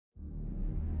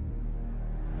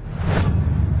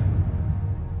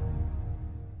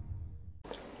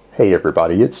Hey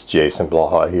everybody, it's Jason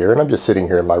Blaha here, and I'm just sitting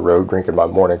here in my robe drinking my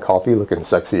morning coffee, looking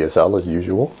sexy as hell as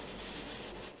usual.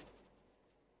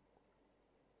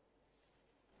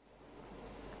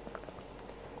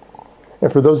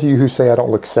 And for those of you who say I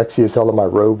don't look sexy as hell in my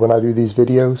robe when I do these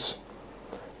videos,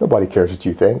 nobody cares what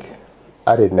you think.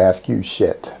 I didn't ask you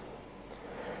shit.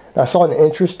 I saw an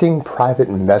interesting private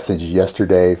message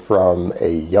yesterday from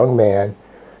a young man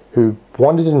who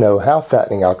wanted to know how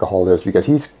fattening alcohol is because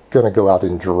he's going to go out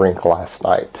and drink last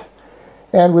night.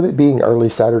 And with it being early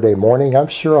Saturday morning, I'm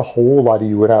sure a whole lot of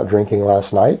you went out drinking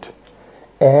last night.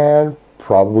 And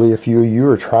probably a few of you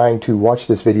are trying to watch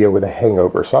this video with a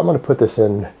hangover. So I'm going to put this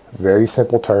in very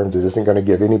simple terms. It isn't going to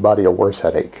give anybody a worse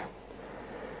headache.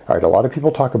 All right, a lot of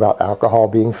people talk about alcohol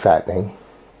being fattening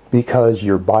because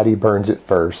your body burns it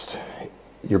first.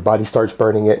 Your body starts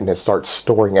burning it and it starts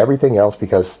storing everything else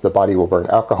because the body will burn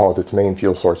alcohol as its main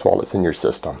fuel source while it's in your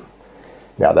system.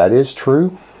 Now that is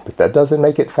true, but that doesn't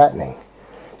make it fattening.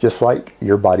 Just like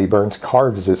your body burns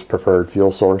carbs as its preferred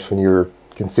fuel source when you're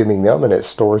consuming them, and it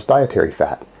stores dietary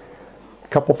fat. A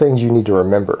couple things you need to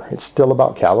remember. It's still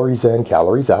about calories in,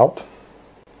 calories out.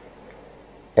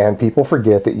 And people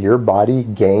forget that your body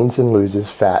gains and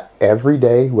loses fat every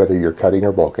day, whether you're cutting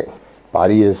or bulking.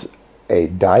 Body is a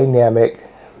dynamic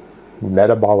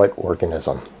metabolic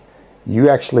organism. You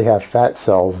actually have fat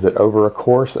cells that over a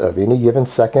course of any given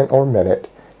second or minute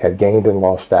have gained and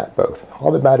lost fat both.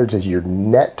 All that matters is your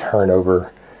net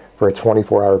turnover for a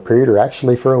 24-hour period, or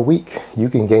actually for a week. You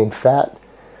can gain fat,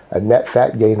 a net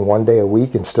fat gain one day a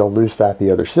week, and still lose fat the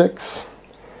other 6,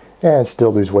 and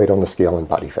still lose weight on the scale and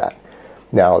body fat.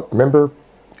 Now remember,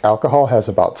 alcohol has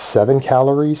about 7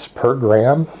 calories per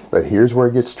gram, but here's where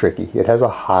it gets tricky. It has a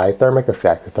high thermic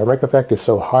effect. The thermic effect is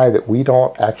so high that we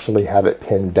don't actually have it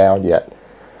pinned down yet.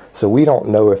 So we don't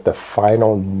know if the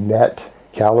final net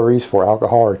calories for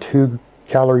alcohol are 2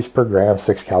 calories per gram,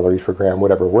 6 calories per gram,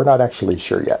 whatever. We're not actually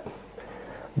sure yet.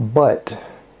 But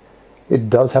it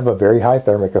does have a very high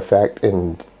thermic effect,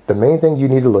 and the main thing you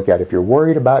need to look at if you're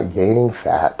worried about gaining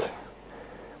fat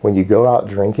when you go out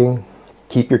drinking,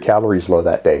 keep your calories low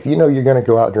that day. If you know you're going to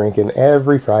go out drinking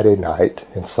every Friday night,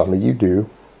 and some of you do,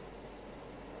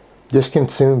 just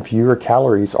consume fewer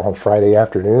calories on Friday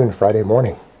afternoon and Friday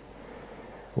morning.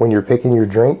 When you're picking your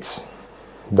drinks,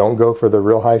 don't go for the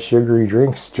real high sugary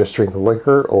drinks. Just drink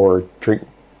liquor or drink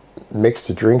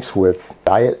mixed drinks with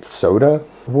diet soda,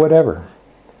 whatever.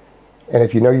 And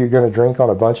if you know you're going to drink on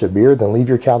a bunch of beer, then leave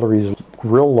your calories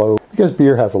real low, because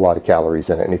beer has a lot of calories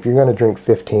in it. And if you're going to drink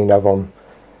 15 of them,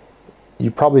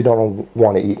 you probably don't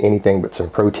want to eat anything but some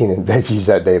protein and veggies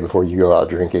that day before you go out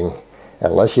drinking,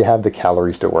 unless you have the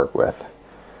calories to work with.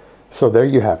 So there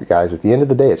you have it, guys. At the end of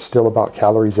the day, it's still about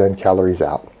calories in, calories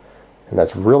out. And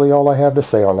that's really all I have to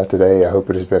say on that today. I hope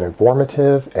it has been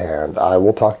informative, and I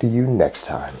will talk to you next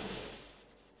time.